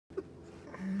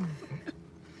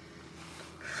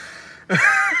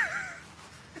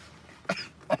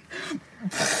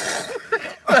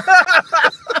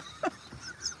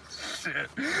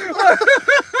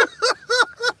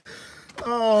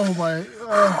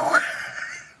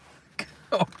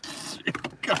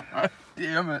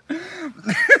damn it.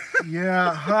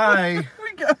 Yeah, hi.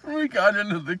 We got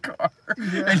into the car,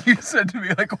 Yeah. and you said to me,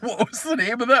 like, what was the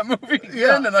name of that movie again?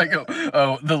 Yeah. And I go,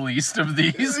 oh, The Least of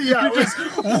These. Yeah. You're just,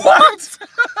 what?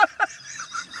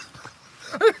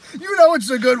 You know it's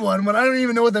a good one, but I don't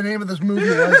even know what the name of this movie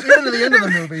was. Even at the end of the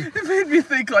movie. It made me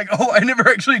think, like, oh, I never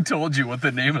actually told you what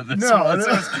the name of this was.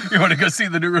 No. You want to go see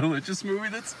the new religious movie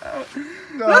that's out?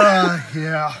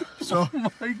 Yeah. So,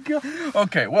 Oh, my God.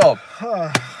 Okay, well,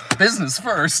 business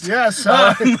first. yes.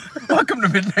 Welcome to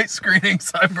Midnight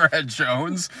Screenings. I'm Brad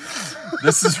Jones.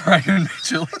 This is Ryan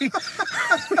Mitchell. We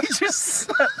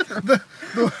just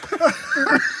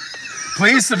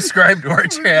Please subscribe to our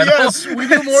channel. Yes, we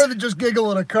do more than just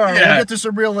giggle in a car. Yeah. We'll get to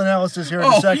some real analysis here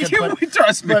in a second.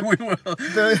 Trust me, but- we will.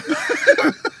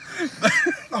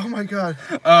 Oh my God.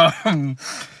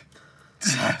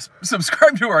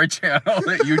 Subscribe to our channel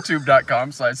at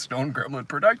youtube.com/Stone Gremlin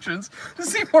Productions to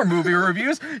see more movie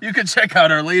reviews. You can check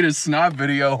out our latest snob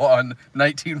video on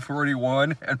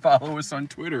 1941 and follow us on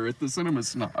Twitter at the Cinema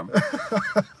Snob.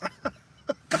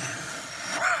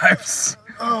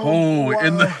 Wow.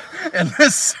 In the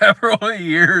several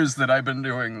years that I've been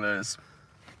doing this,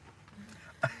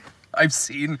 I've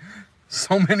seen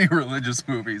so many religious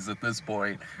movies at this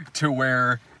point to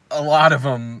where a lot of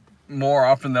them, more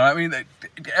often than, I mean,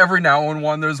 every now and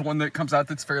then there's one that comes out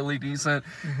that's fairly decent.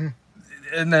 Mm-hmm.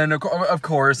 And then, of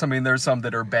course, I mean, there's some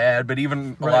that are bad, but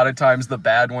even a lot of times the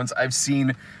bad ones, I've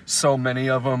seen so many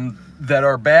of them that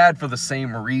are bad for the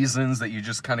same reasons that you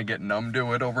just kind of get numb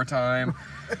to it over time.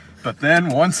 But then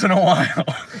once in a while,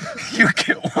 you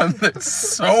get one that's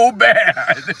so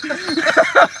bad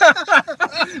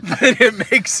that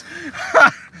it makes...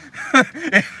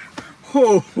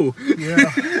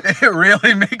 It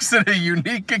really makes it a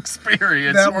unique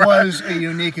experience. That was a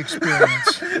unique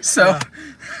experience. So,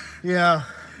 Yeah.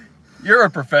 you're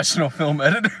a professional film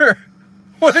editor.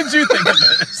 What did you think of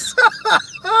this?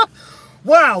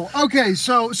 Wow. Okay.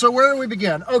 So where do we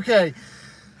begin? Okay.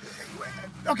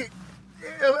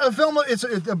 A film. It's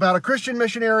about a Christian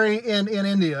missionary in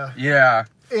India. Yeah.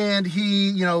 And he,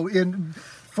 in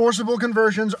forcible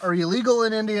conversions are illegal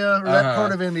in India or that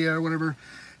part of India or whatever.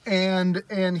 And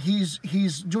he's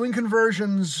doing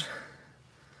conversions,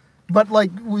 but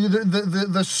like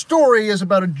the story is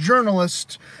about a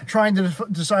journalist trying to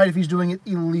decide if he's doing it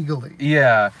illegally.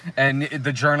 Yeah, and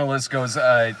the journalist goes,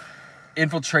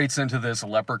 infiltrates into this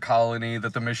leper colony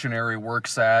that the missionary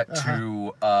works at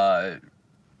to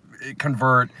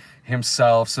convert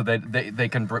himself so that they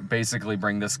can basically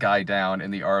bring this guy down in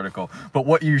the article. But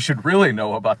what you should really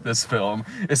know about this film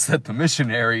is that the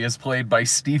missionary is played by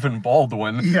Stephen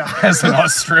Baldwin as an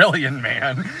Australian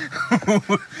man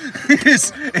who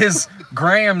is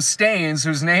Graham Staines,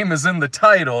 whose name is in the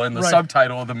title, in the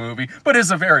subtitle of the movie, but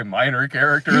is a very minor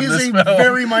character in this film. He is a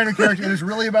very minor character. It is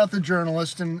really about the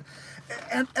journalist, and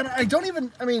I don't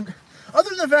even, I mean, other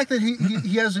than the fact that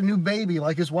he has a new baby,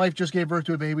 like his wife just gave birth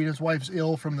to a baby and his wife's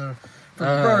ill from the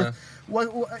birth.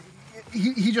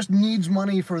 He just needs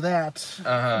money for that.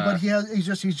 But he's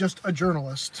just a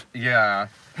journalist. Yeah.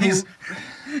 He's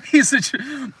because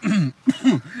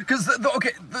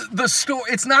the story.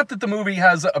 It's not that the movie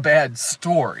has a bad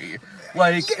story.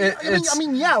 Like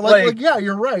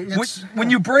you're right. When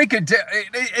you break it down,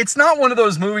 it's not one of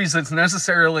those movies that's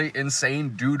necessarily insane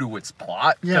due to its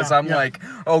plot. Because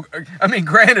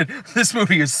granted, this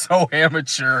movie is so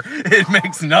amateur, it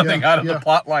makes nothing out of the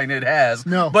plot line it has.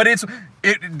 No, but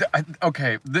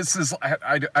this is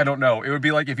I don't know. It would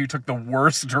be like if you took the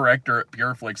worst director at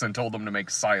Pureflix and told them to make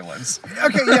Silence.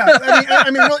 Okay, yeah. I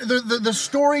mean, really, the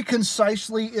story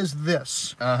concisely is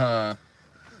this.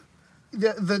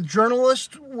 The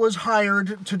journalist was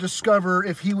hired to discover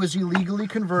if he was illegally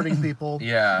converting people.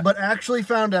 But actually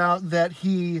found out that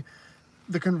the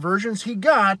conversions he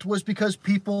got was because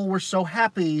people were so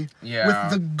happy with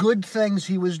the good things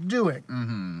he was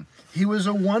doing. He was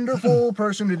a wonderful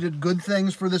person who did good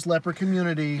things for this leper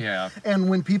community. And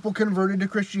when people converted to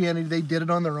Christianity, they did it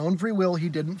on their own free will. He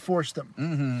didn't force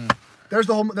them. There's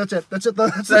the whole. That's it. That's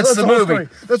the movie. Story.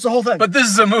 That's the whole thing. But this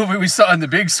is a movie we saw on the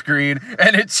big screen,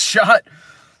 and it's shot.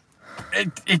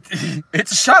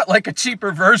 It's shot like a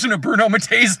cheaper version of Bruno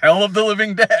Mattei's Hell of the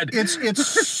Living Dead. It's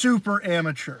super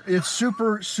amateur. It's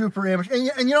super amateur.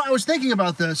 And I was thinking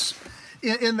about this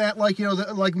in that, like,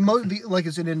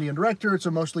 it's an Indian director. It's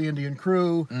a mostly Indian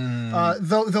crew.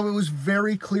 Though it was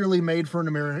very clearly made for an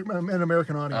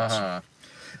American audience.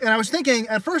 And I was thinking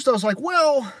at first, I was like,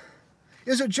 well,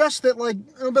 Is it just that, like,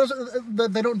 that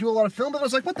they don't do a lot of film? But I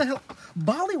was like, what the hell?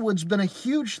 Bollywood's been a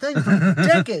huge thing for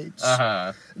decades.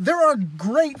 There are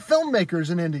great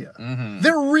filmmakers in India.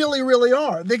 There really, really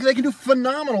are. They can do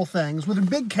phenomenal things with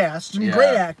big casts and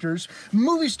great actors.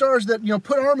 Movie stars that,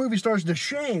 put our movie stars to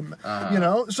shame,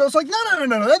 So it's like,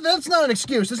 no. That's not an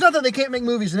excuse. It's not that they can't make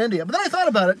movies in India. But then I thought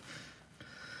about it.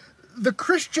 The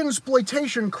Christian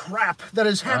exploitation crap that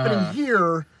is happening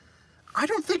here, I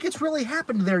don't think it's really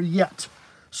happened there yet.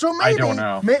 So maybe I don't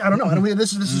know. I don't know.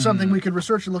 This is something we could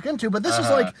research and look into. But this is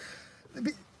like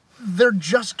they're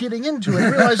just getting into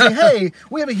it, realizing, hey,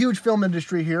 we have a huge film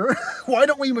industry here. Why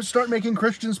don't we start making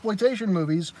Christian exploitation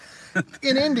movies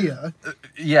in India?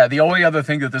 Yeah, the only other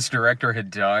thing that this director had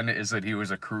done is that he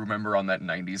was a crew member on that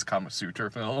 90s Kama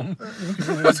Sutra film.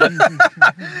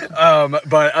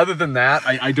 But other than that,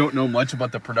 I don't know much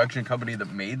about the production company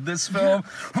that made this film.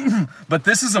 But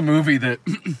this is a movie that...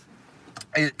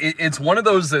 It's one of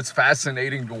those that's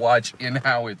fascinating to watch in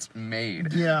how it's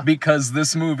made. Yeah. Because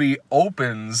this movie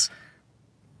opens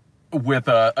with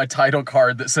a title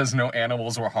card that says no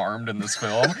animals were harmed in this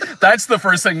film. That's the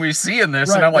first thing we see in this.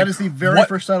 Right, and I'm like, that is the very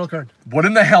first title card. What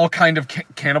in the hell kind of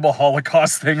cannibal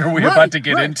Holocaust thing are we about to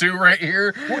get into right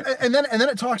here? Well, and then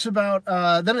it talks about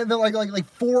then like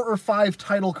 4 or 5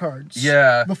 title cards.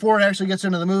 Yeah. Before it actually gets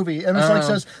into the movie, and it's like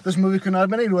says this movie could not have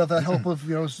been made with the help of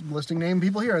listing named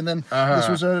people here, and then this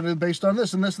was based on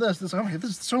this and this. I'm like, this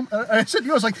is so. I said,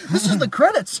 I was like, this is the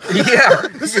credits. Yeah.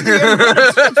 This is the end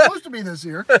credits. It's supposed to be this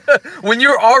here. When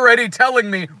you're already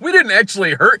telling me we didn't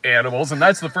actually hurt animals, and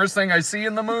that's the first thing I see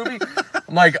in the movie,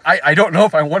 I'm like, I don't know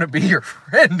if I want to be your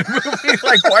friend, movie.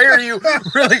 Like, why are you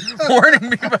really warning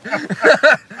me?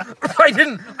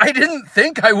 I didn't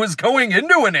think I was going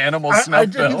into an animal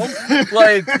snuff film.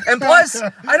 Like, and plus,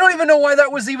 I don't even know why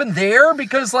that was even there,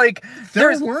 because like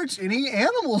there weren't any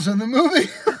animals in the movie.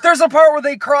 There's a part where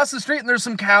they cross the street and there's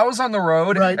some cows on the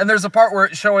road, and there's a part where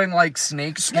it's showing like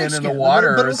snake skin in the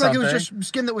water, but it or looked like something. it was just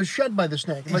skin that was shed by the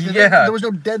snake. Like, yeah, there was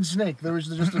no dead snake. There was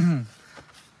just a...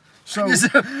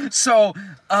 So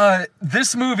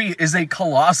this movie is a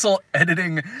colossal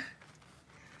editing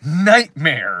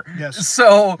nightmare. Yes.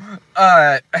 So,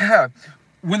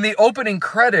 when the opening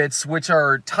credits, which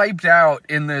are typed out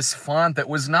in this font that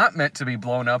was not meant to be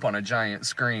blown up on a giant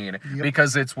screen,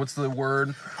 because it's, what's the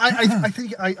word? I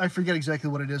think, I forget exactly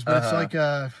what it is, but it's like,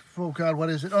 oh God, what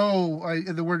is it?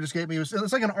 The word escaped me.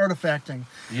 It's like an artifacting.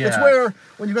 Yeah. It's where,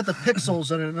 when you've got the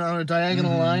pixels on a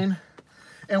diagonal line,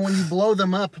 and when you blow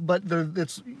them up, but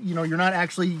you're not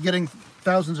actually getting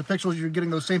thousands of pixels, you're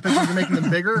getting those same pixels, you're making them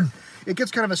bigger, it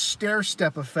gets kind of a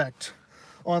stair-step effect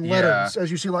on letters, as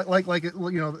you see, like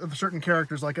certain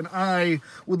characters, like an I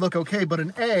would look okay, but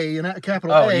an A, a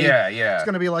capital A, it's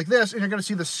going to be like this, and you're going to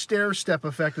see the stair-step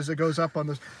effect as it goes up on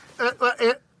this.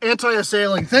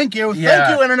 Anti-assailing. Thank you. Thank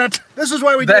you, Internet. This is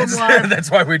why we do it live. That's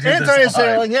why we do this live.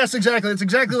 Anti-assailing. Yes, exactly. That's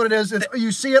exactly what it is.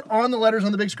 You see it on the letters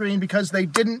on the big screen because they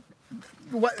didn't...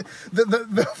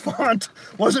 The font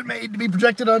wasn't made to be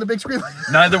projected on the big screen.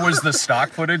 Neither was the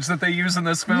stock footage that they use in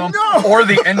this film, no! or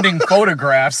the ending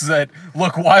photographs that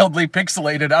look wildly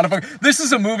pixelated out of. This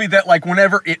is a movie that, like,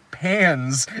 whenever it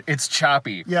pans, it's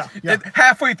choppy. Yeah.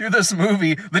 Halfway through this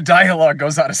movie, the dialogue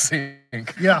goes out of sync.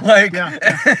 Yeah.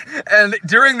 And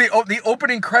during the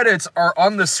opening credits are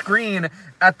on the screen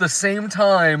at the same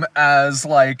time as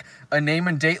like a name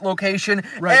and date location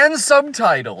and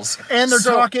subtitles. And they're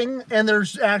talking and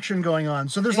there's action going on.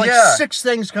 So there's like 6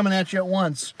 things coming at you at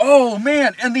once. Oh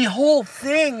man, and the whole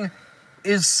thing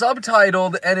is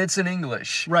subtitled and it's in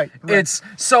English. Right. It's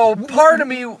so part of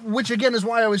me, which again is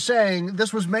why I was saying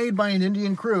this was made by an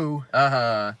Indian crew.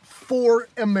 For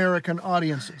American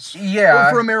audiences. Yeah.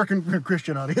 Or for American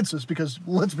Christian audiences, because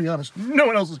let's be honest, no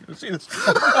one else is going to see this.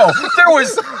 There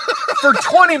was, for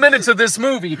 20 minutes of this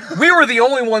movie, we were the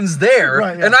only ones there,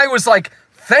 and I was like,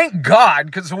 thank God,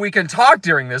 because we can talk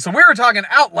during this. And we were talking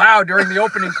out loud during the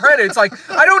opening credits. Like,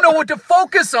 I don't know what to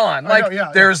focus on.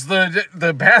 Like, there's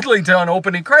the badly done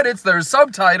opening credits. There's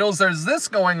subtitles. There's this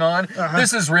going on.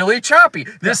 This is really choppy.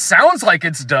 This sounds like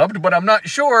it's dubbed, but I'm not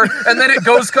sure. And then it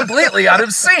goes completely out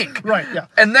of sync. Right,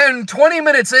 And then 20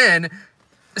 minutes in,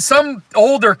 some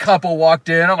older couple walked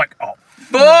in. I'm like, oh,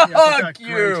 fuck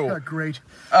you. Great.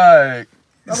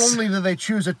 Not only do they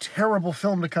choose a terrible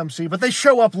film to come see, but they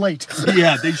show up late.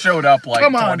 Yeah, they showed up like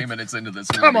 20 minutes into this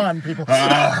movie. Come on, people.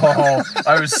 Oh,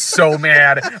 I was so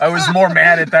mad. I was more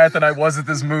mad at that than I was at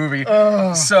this movie.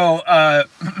 So,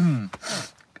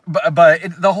 but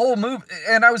the whole movie,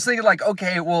 and I was thinking like,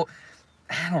 okay, well,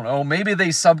 I don't know, maybe they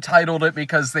subtitled it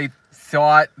because they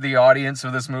thought the audience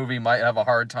of this movie might have a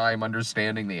hard time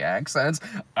understanding the accents.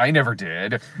 I never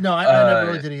did. No, I never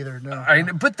really did either. No.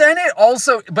 But then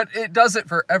it does it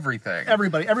for everything.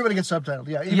 Everybody gets subtitled.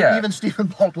 Even Stephen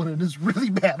Baldwin in his really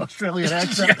bad Australian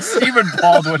accent. Stephen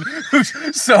Baldwin.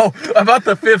 So about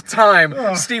the 5th time,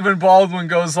 Stephen Baldwin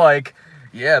goes like,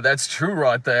 "Yeah, that's true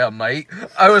right there, mate."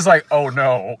 I was like, "Oh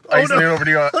no!" I leaned over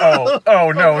to you.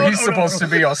 Oh no! He's supposed to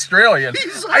be Australian.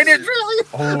 He's Australian.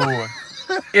 Oh,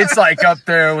 it's like up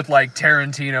there with like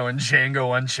Tarantino and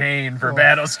Django Unchained for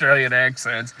bad Australian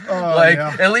accents.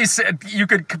 At least you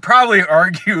could probably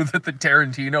argue that the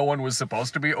Tarantino one was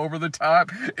supposed to be over the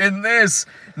top. In this,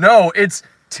 no, it's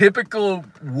typical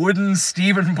wooden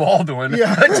Stephen Baldwin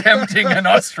attempting an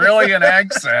Australian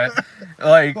accent,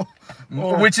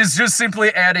 which is just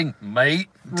simply adding "mate"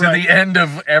 to the end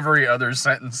of every other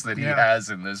sentence that he has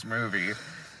in this movie.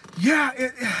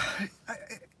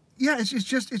 It's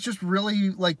just really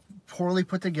like poorly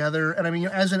put together. And I mean,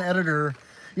 as an editor,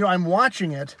 I'm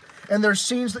watching it, and there's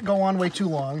scenes that go on way too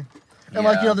long, and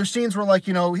there's scenes where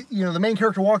the main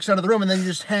character walks out of the room, and then you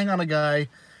just hang on a guy.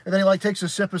 And then he takes a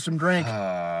sip of some drink,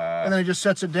 and then he just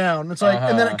sets it down. It's like,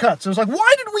 and then it cuts. It was like,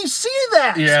 why did we see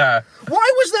that? Yeah.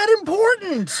 Why was that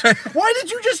important? Why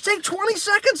did you just take 20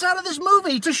 seconds out of this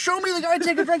movie to show me the guy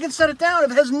take a drink and set it down?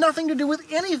 It has nothing to do with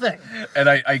anything. And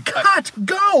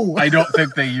go. I don't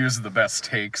think they use the best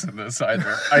takes in this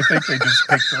either. I think they just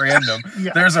picked random.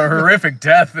 Yeah. There's a horrific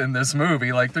death in this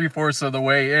movie, like 3/4 of the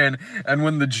way in, and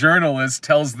when the journalist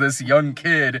tells this young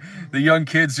kid, the young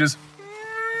kid's just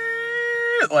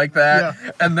like that,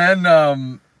 and then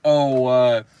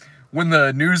when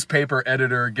the newspaper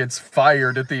editor gets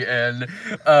fired at the end,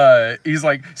 he's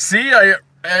like, "See,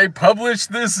 I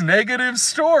published this negative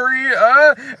story,"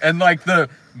 and like the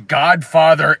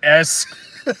Godfather-esque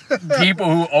people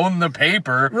who own the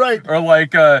paper are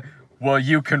like, "Well,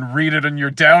 you can read it in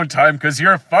your downtime because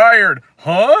you're fired,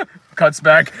 huh?" Cuts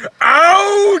back,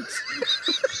 out.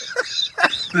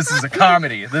 This is a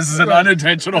comedy. This is an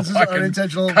unintentional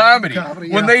comedy.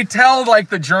 When they tell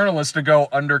the journalist to go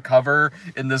undercover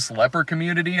in this leper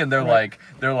community, and they're like,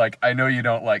 "I know you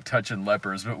don't like touching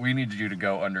lepers, but we need you to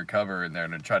go undercover in there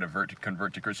and try to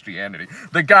convert to Christianity."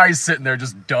 The guy's sitting there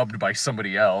just dubbed by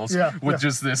somebody else with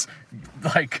just this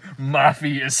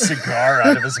mafia cigar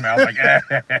out of his mouth,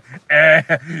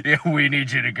 "We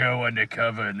need you to go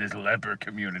undercover in this leper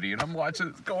community." And I'm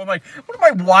watching this going what am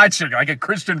I watching? Like a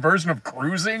Christian version of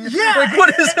Cruising? Yeah. What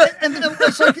is that? And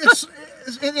it's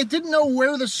it didn't know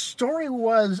where the story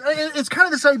was. It's kind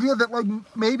of this idea that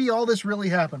maybe all this really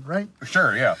happened, right?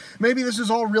 Sure, yeah. Maybe this is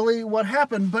all really what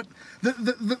happened. But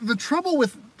the trouble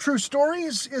with true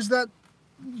stories is that,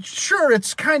 sure,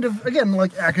 it's kind of, again,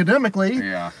 academically,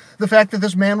 the fact that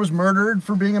this man was murdered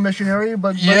for being a missionary,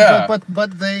 but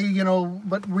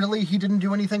really he didn't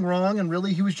do anything wrong, and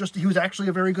really he was actually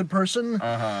a very good person.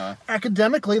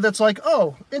 Academically, that's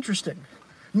oh, interesting.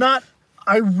 Not,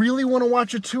 I really want to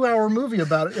watch a 2-hour movie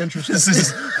about it. Interesting. This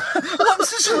is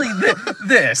essentially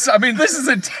this. I mean, this is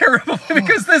a terrible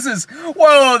because this is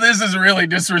really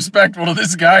disrespectful to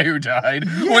this guy who died.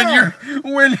 Yeah.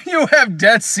 When you have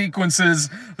death sequences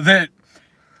that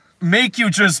make you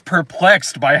just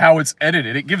perplexed by how it's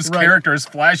edited. It gives characters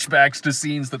flashbacks to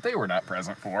scenes that they were not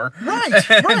present for. Right.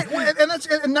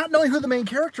 And not knowing who the main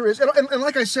character is. And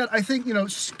like I said, I think,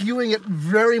 skewing it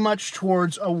very much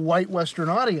towards a white Western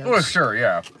audience. Oh, sure,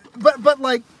 yeah.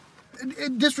 But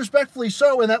disrespectfully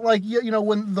so, in that when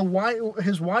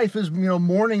his wife is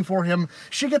mourning for him,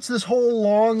 she gets this whole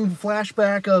long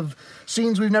flashback of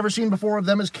scenes we've never seen before of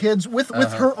them as kids with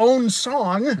her own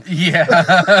song. Yeah.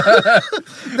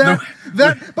 And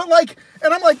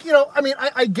I'm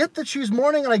I get that she's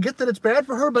mourning, and I get that it's bad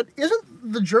for her, but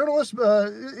isn't the journalist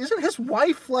isn't his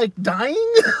wife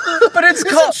dying? But it's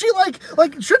isn't she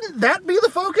shouldn't that be the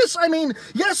focus? I mean,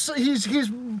 yes, he's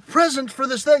present for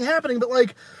this thing happening, but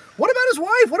what about his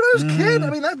wife? What about his kid? I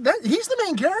mean, that he's the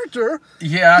main character.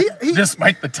 Yeah,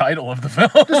 despite the title of the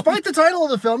film. Despite the title of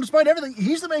the film, despite everything,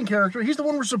 he's the main character. He's the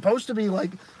one we're supposed to be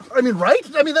right? I mean,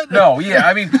 that... No, yeah,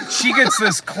 I mean, she gets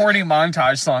this corny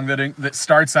montage song that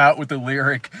starts out with the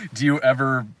lyric, "Do you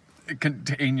ever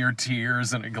contain your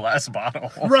tears in a glass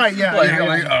bottle?" Right,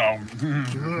 yeah.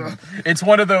 It's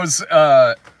one of those,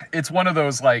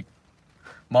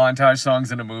 montage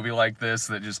songs in a movie like this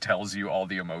that just tells you all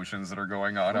the emotions that are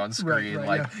going on screen.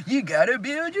 You gotta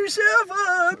build yourself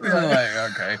up.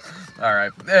 Okay, all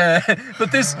right.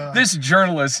 But this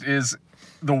journalist is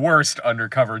the worst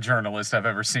undercover journalist I've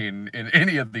ever seen in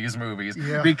any of these movies,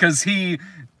 because he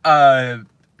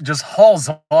just hauls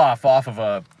off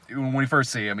of when we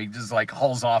first see him, he just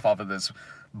hauls off of this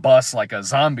bus like a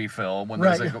zombie film when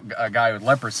there's a guy with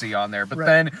leprosy on there. But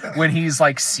then when he's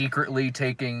like secretly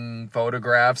taking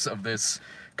photographs of this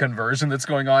conversion that's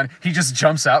going on, he just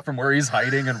jumps out from where he's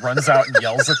hiding and runs out and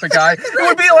yells at the guy. It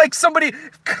would be like somebody,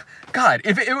 God,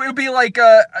 if it would be like,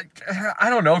 I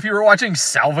don't know, if you were watching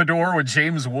Salvador with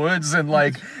James Woods and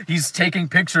like he's taking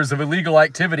pictures of illegal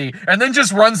activity and then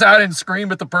just runs out and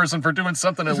scream at the person for doing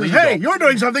something illegal. Hey, you're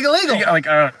doing something illegal. Yeah,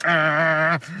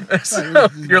 like, so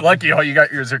you're lucky all you got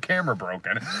is your camera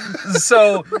broken.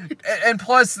 So, and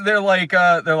plus they're like,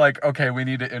 okay, we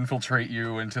need to infiltrate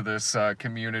you into this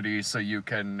community so you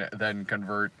can then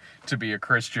convert to be a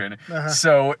Christian.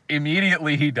 So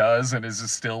immediately he does, and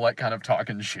is still like kind of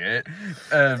talking shit.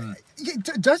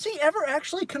 Does he ever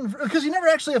actually convert? Because he never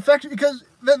actually affected. Because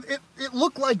it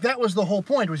looked like that was the whole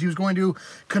point, was he was going to,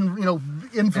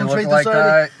 infiltrate the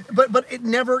society. But it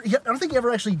never. I don't think he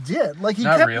ever actually did. Like he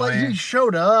kept, like he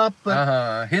showed up.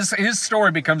 But his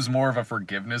story becomes more of a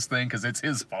forgiveness thing because it's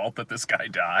his fault that this guy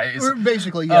dies.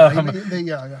 Basically,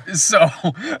 yeah. So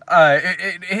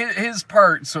his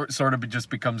part sort of just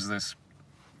becomes this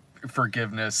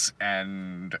forgiveness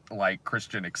and like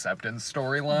Christian acceptance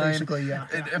storyline.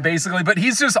 Basically, but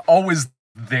he's just always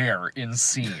there in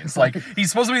scenes. Like he's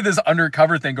supposed to be this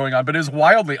undercover thing going on, but is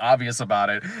wildly obvious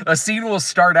about it. A scene will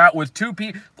start out with two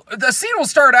people. The scene will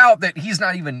start out that he's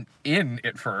not even in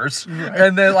at first,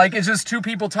 and then like it's just two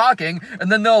people talking,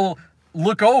 and then they'll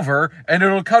look over and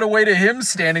it'll cut away to him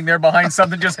standing there behind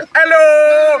something, just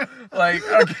hello, like.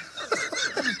 Okay.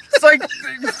 It's like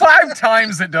 5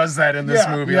 times it does that in this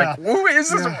movie. Like, who is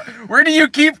this? Where do you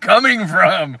keep coming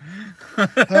from?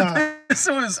 This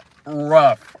was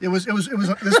rough. This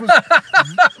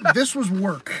was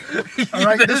work. All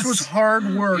right, this was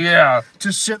hard work.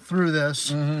 To sit through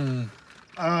this.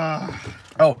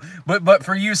 But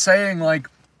for you saying like,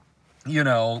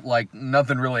 like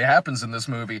nothing really happens in this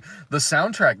movie, the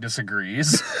soundtrack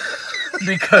disagrees.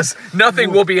 Because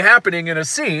nothing will be happening in a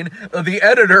scene. The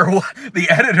editor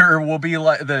will be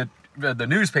like the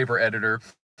newspaper editor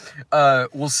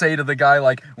will say to the guy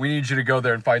like, we need you to go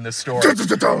there and find this story. Like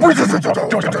through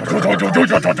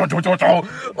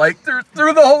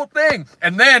the whole thing.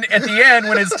 And then at the end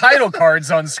when his title card's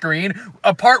on screen,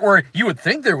 a part where you would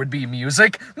think there would be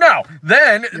music. No,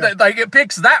 then like it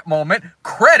picks that moment,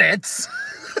 credits.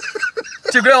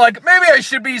 To go like, maybe I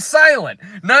should be silent.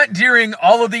 Not during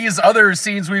all of these other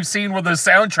scenes we've seen where the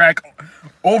soundtrack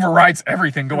overrides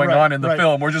everying going on in the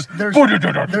film. We're just there's no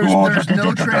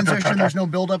transition, there's no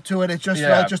build up to it. It's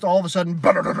just all of a sudden it's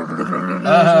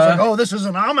like, oh, this is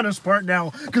an ominous part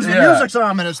now because the music's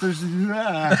ominous.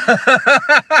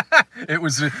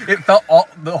 It felt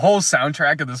the whole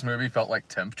soundtrack of this movie felt like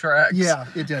temp tracks. Yeah,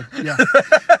 it did. Yeah.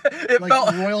 It like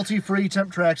felt royalty free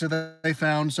temp tracks that they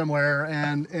found somewhere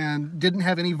and didn't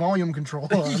have any volume control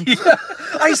on.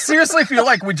 I seriously feel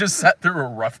like we just sat through a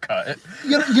rough cut.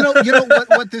 You know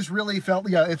what this really felt?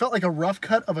 Yeah, it felt like a rough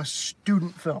cut of a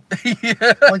student film.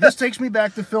 Like this takes me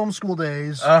back to film school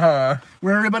days, where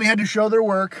everybody had to show their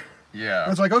work. Yeah.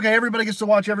 And it's like, okay, everybody gets to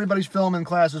watch everybody's film in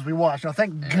classes we watch. Now,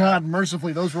 thank God,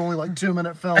 mercifully, those were only like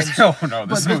 2-minute films. No,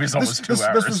 this movie's almost 2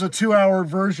 hours. This was a 2-hour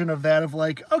version of that, of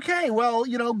like, okay, well,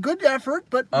 good effort,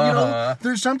 but,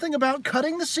 there's something about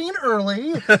cutting the scene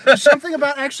early. There's something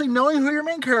about actually knowing who your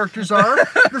main characters are.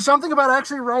 There's something about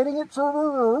actually writing it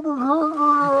so...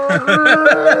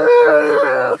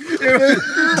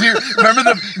 Dude,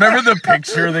 remember the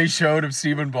picture they showed of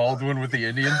Stephen Baldwin with the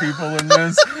Indian people in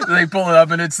this? They pull it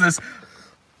up and it's this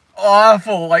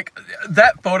awful, like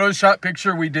that Photoshop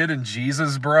picture we did in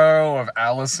Jesus Bro of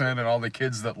Allison and all the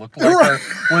kids that looked like her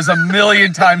was a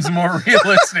million times more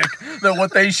realistic than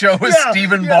what they show with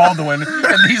Stephen Baldwin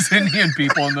and these Indian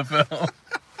people in the film.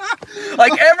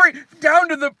 Like down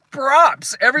to the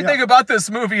props, everything about this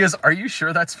movie is, are you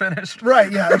sure that's finished?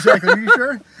 Right, yeah, exactly. Are you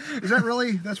sure? Is that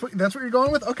really, that's what you're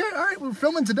going with? Okay, all right, we're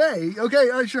filming today. Okay,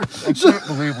 all right, sure. I can't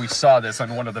believe we saw this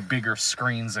on one of the bigger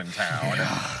screens in town.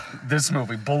 This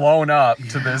movie blown up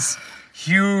to this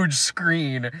huge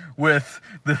screen with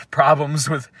the problems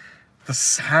with the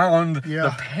sound,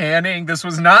 the panning. This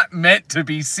was not meant to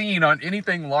be seen on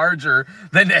anything larger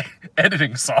than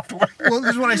editing software. Well,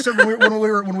 this is what I said when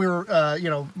we were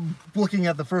looking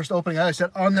at the first opening. I said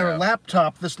on their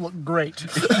laptop, this looked great.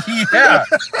 Yeah.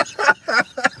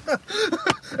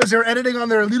 they were editing on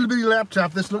their little bitty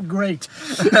laptop, this looked great.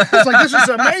 It's like, this is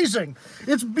amazing.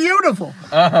 It's beautiful.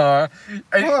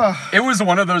 It was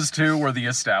one of those two where the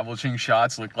establishing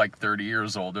shots look like 30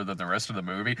 years older than the rest of the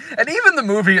movie. And even the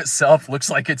movie itself looks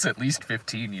like it's at least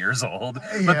 15 years old.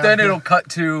 But then it'll cut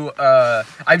to,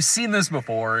 I've seen this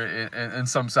before in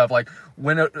some stuff, like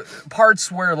when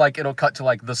parts where like it'll cut to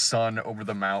like the sun over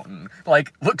the mountain,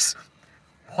 like looks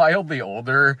wildly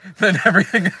older than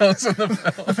everything else in the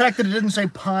film. The fact that it didn't say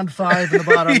Pond 5 in the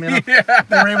bottom, you know, they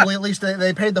were able to, at least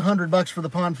they paid the $100 for the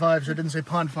Pond 5, so it didn't say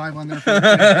Pond 5 on there.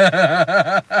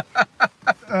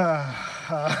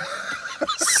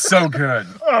 So good.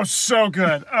 Oh, so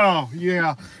good. Oh,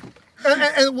 yeah.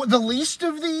 And the least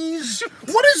of these,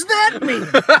 what does that mean?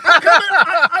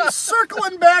 I'm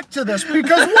circling back to this,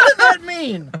 because what did that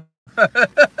mean?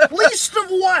 Least of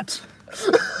what?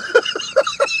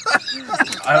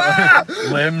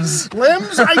 Limbs.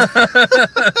 Limbs?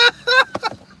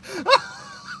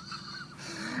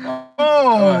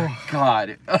 Oh,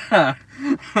 God.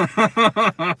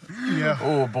 Yeah.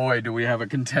 Oh, boy, do we have a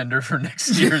contender for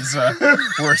next year's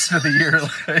worst of the year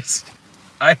list.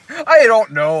 I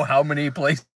don't know how many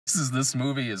places this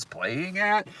movie is playing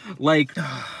at, like,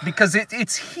 because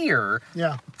it's here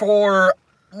for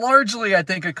largely, I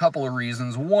think, a couple of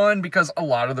reasons. One, because a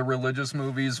lot of the religious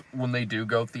movies, when they do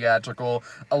go theatrical,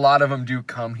 a lot of them do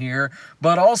come here.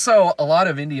 But also, a lot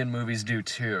of Indian movies do,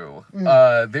 too.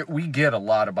 We get a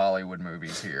lot of Bollywood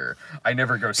movies here. I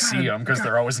never go see them, because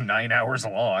they're always 9 hours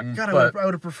long. God, but I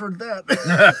would have preferred that.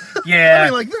 Yeah. I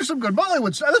mean, like, there's some good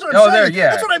Bollywood stuff. That's what I'm saying.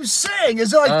 That's what I'm saying,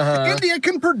 is like, India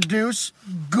can produce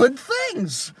good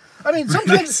things. I mean,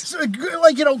 sometimes,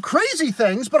 like, you know, crazy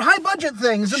things, but high-budget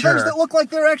things, and things that look like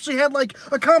they actually had, like,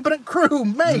 a competent crew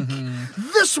make.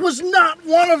 This was not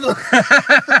one of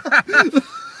them.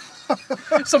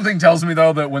 Something tells me,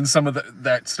 though, that when some of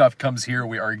that stuff comes here,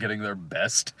 we are getting their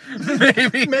best.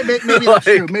 Maybe that's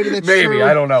true. Maybe,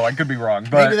 I don't know. I could be wrong.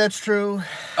 But, maybe that's true.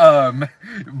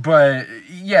 But,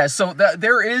 yeah, so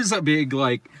there is a big,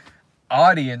 like,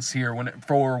 audience here when a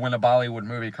Bollywood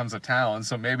movie comes to town,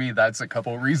 so maybe that's a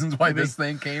couple of reasons why this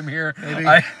thing came here.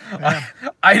 I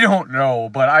don't know,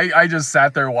 but I just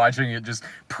sat there watching it, just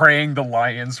praying the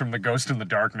lions from the Ghost in the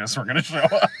Darkness were gonna show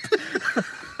up.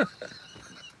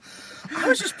 I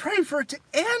was just praying for it to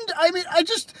end. I mean, and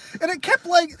it kept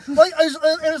and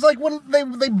it's like when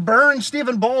they burned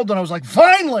Stephen Baldwin, I was like,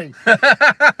 finally, now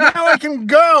I can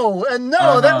go. And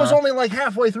no, that was only like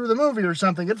halfway through the movie or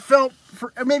something. It felt,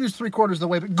 maybe it's 3/4 of the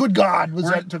way, but good God,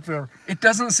 that took forever. It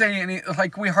doesn't say any,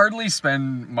 like, we hardly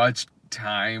spend much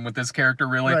time with this character,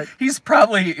 really. Right. He's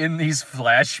probably in these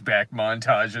flashback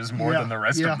montages more than the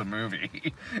rest of the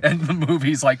movie, and the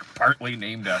movie's like partly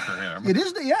named after him. It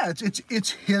is,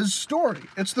 it's his story.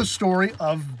 It's the story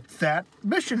of that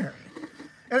missionary.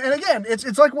 And again,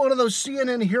 it's like one of those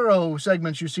CNN hero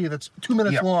segments you see that's 2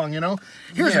 minutes long, you know?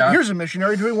 Here's a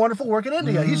missionary doing wonderful work in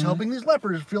India. He's helping these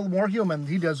lepers feel more human.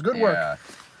 He does good work.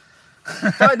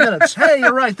 5 minutes. Hey,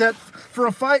 you're right. That for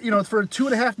a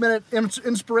 2.5 minute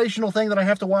inspirational thing that I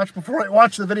have to watch before I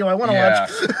watch the video I want to watch.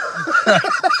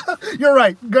 You're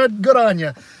right. Good on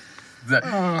you.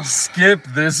 Skip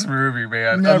this movie,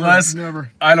 man.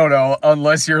 Never. I don't know.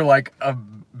 Unless you're like a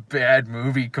bad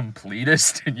movie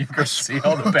completist and you go see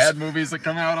all the bad movies that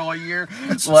come out all year.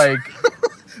 Like,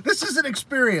 this is an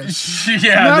experience.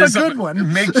 Not a good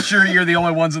one. Make sure you're the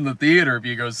only ones in the theater if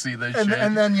you go see this shit.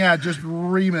 And then just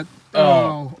ream it.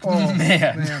 Oh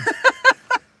man.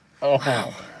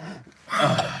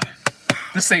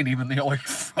 This ain't even the only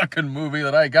fucking movie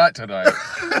that I got tonight.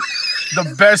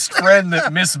 The best friend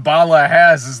that Miss Bala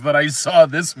has is that I saw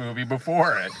this movie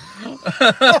before it.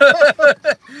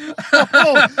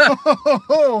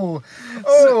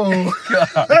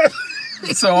 God.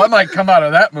 So I might come out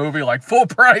of that movie like full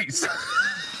price.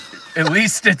 At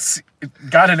least it's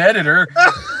got an editor.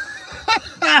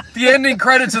 The ending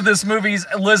credits of this movie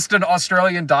list an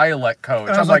Australian dialect coach.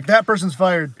 I was like, that person's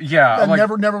fired. Yeah.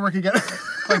 Never work again.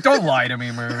 Like, don't lie to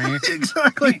me, movie.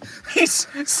 Exactly.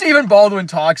 Stephen Baldwin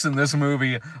talks in this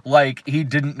movie like he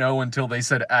didn't know until they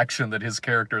said action that his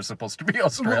character is supposed to be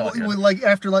Australian.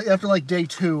 After day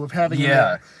 2 of having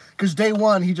him. Because day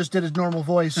 1, he just did his normal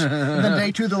voice. And then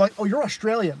day 2, they're like, oh, you're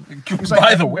Australian.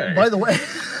 By the way.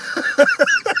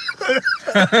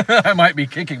 I might be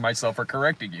kicking myself for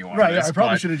correcting you on this. Right, I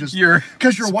probably should have just...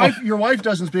 Because your wife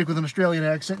doesn't speak with an Australian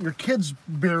accent, your kids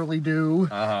barely do,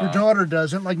 your daughter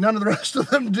doesn't, like none of the rest of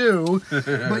them do,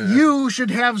 but you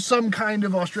should have some kind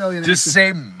of Australian accent. Just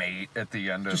say mate at the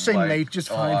end of just say mate, just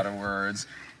a fine. lot of words.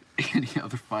 Any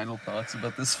other final thoughts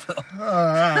about this film?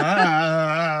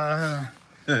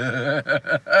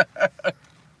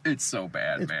 It's so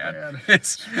bad, man. Bad.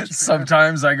 It's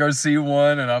sometimes I go see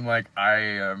one and I'm like, I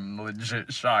am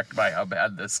legit shocked by how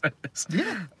bad this is.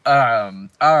 Yeah.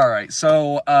 All right.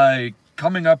 So,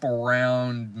 coming up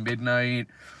around midnight,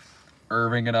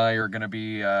 Irving and I are going to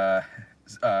be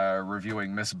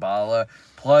reviewing Miss Bala.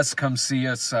 Plus, come see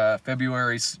us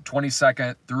February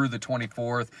 22nd through the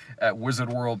 24th at Wizard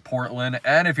World Portland.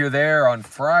 And if you're there on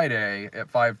Friday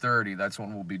at 5:30, that's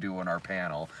when we'll be doing our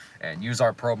panel. And use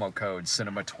our promo code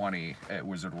Cinema20 at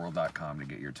wizardworld.com to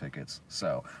get your tickets.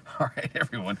 So, all right,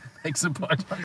 everyone, thanks a bunch.